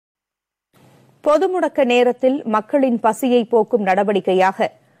பொது முடக்க நேரத்தில் மக்களின் பசியை போக்கும் நடவடிக்கையாக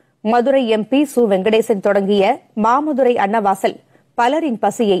மதுரை எம்பி சு வெங்கடேசன் தொடங்கிய மாமதுரை அன்னவாசல் பலரின்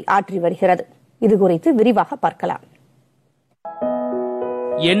பசியை ஆற்றி வருகிறது. இதுகுறித்து விரிவாக பார்க்கலாம்.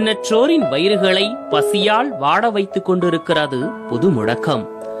 எண்ணற்றோரின் வயிறுகளை பசியால் வாட வைத்துக் கொண்டிருக்கிறது பொது முடக்கம்.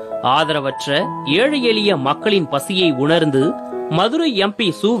 ஆதரவற்ற ஏழை எளிய மக்களின் பசியை உணர்ந்து மதுரை எம்பி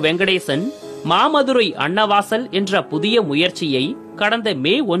சு வெங்கடேசன் மாமதுரை அன்னவாசல் என்ற புதிய முயற்சியை கடந்த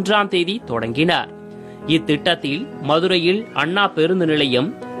மே 1ஆம் தேதி தொடங்கினார். இத்திட்டத்தில் மதுரையில் அண்ணா பேருந்து நிலையம்,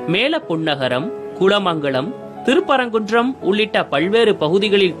 மேல பொன்னகரம், குளமங்கலம், திருப்பரங்குன்றம் உள்ளிட்ட பல்வேறு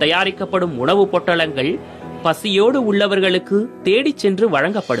பகுதிகளில் தயாரிக்கப்படும் உணவுப் பொட்டலங்கள் பசியோடு உள்ளவர்களுக்கு தேடிச் சென்று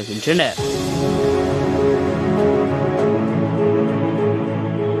வழங்கப்படுகின்றன.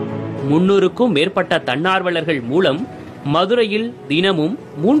 முன்னூறுக்கும் மேற்பட்ட தன்னார்வலர்கள் மூலம் மதுரையில் தினமும்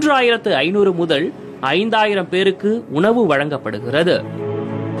 3500 முதல் 5000 பேருக்கு உணவு வழங்கப்படுகிறது.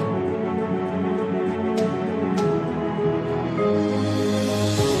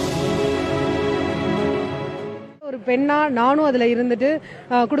 ஒரு பெண்ணா நானும் அதில் இருந்துட்டு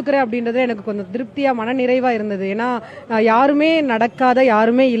கொடுக்குறேன் அப்படின்றது எனக்கு கொஞ்சம் திருப்தியாக மன நிறைவாக இருந்தது. ஏன்னா யாருமே நடக்காத,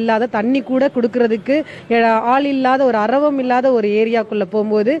 யாருமே இல்லாத, தண்ணி கூட கொடுக்கறதுக்கு ஆள் இல்லாத, ஒரு அரவம் இல்லாத ஒரு ஏரியாக்குள்ளே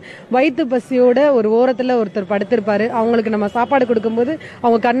போகும்போது வயிற்று பசியோட ஒரு ஓரத்தில் ஒருத்தர் படுத்திருப்பாரு. அவங்களுக்கு நம்ம சாப்பாடு கொடுக்கும்போது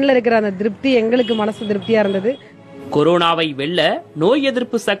அவங்க கண்ணில் இருக்கிற அந்த திருப்தி எங்களுக்கு மனசு திருப்தியாக இருந்தது. கொரோனாவை வெல்ல நோய்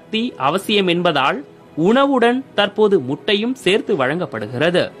எதிர்ப்பு சக்தி அவசியம் என்பதால் உணவுடன் தற்போது முட்டையும் சேர்த்து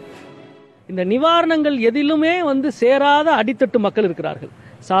வழங்கப்படுகிறது. இந்த நிவாரணங்கள் எதிலுமே சேராத அடித்தட்டு மக்கள் இருக்கிறார்கள்.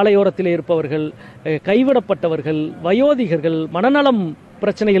 சாலையோரத்தில் இருப்பவர்கள், கைவிடப்பட்டவர்கள், வயோதிகர்கள், மனநலம்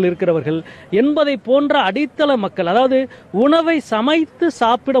பிரச்சனைகள் இருக்கிறவர்கள் என்பதை போன்ற அடித்தள மக்கள், அதாவது உணவை சமைத்து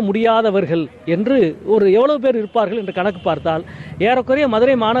சாப்பிட முடியாதவர்கள் என்று எவ்வளவு பேர் இருப்பார்கள் என்று கணக்கு பார்த்தால் ஏறக்குறைய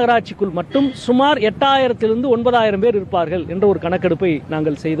மதுரை மாநகராட்சிக்குள் மட்டும் சுமார் 8000 9000 பேர் இருப்பார்கள் என்ற ஒரு கணக்கெடுப்பை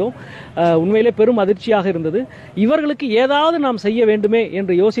நாங்கள் செய்தோம். உண்மையிலே பெரும் அதிர்ச்சியாக இருந்தது. இவர்களுக்கு ஏதாவது நாம் செய்ய வேண்டுமே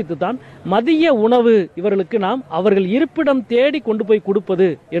என்று யோசித்துத்தான் மதிய உணவு இவர்களுக்கு நாம் அவர்கள் இருப்பிடம் தேடி கொண்டு போய் கொடுப்பது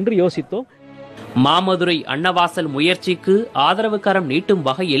என்று யோசித்தோம். மாமதுரை அன்னவாசல் முயற்சிக்கு ஆதரவு கரம் நீட்டும்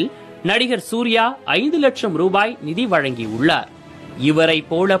வகையில் நடிகர் சூர்யா 5 லட்சம் ரூபாய் நிதி வழங்கியுள்ளார். இவரை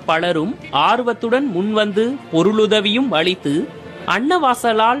போல பலரும் ஆர்வத்துடன் முன்வந்து பொருளுதவியும் அளித்து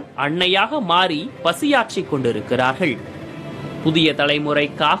அன்னவாசலால் அன்னையாக மாறி பசியாற்றிக் கொண்டிருக்கிறார்கள். புதிய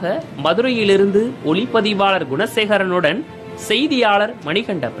தலைமுறைக்காக மதுரையிலிருந்து ஒளிப்பதிவாளர் குணசேகரனுடன் செய்தியாளர்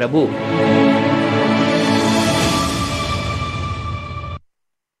மணிகண்ட பிரபு.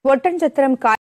 ஒட்டன்சத்திரம்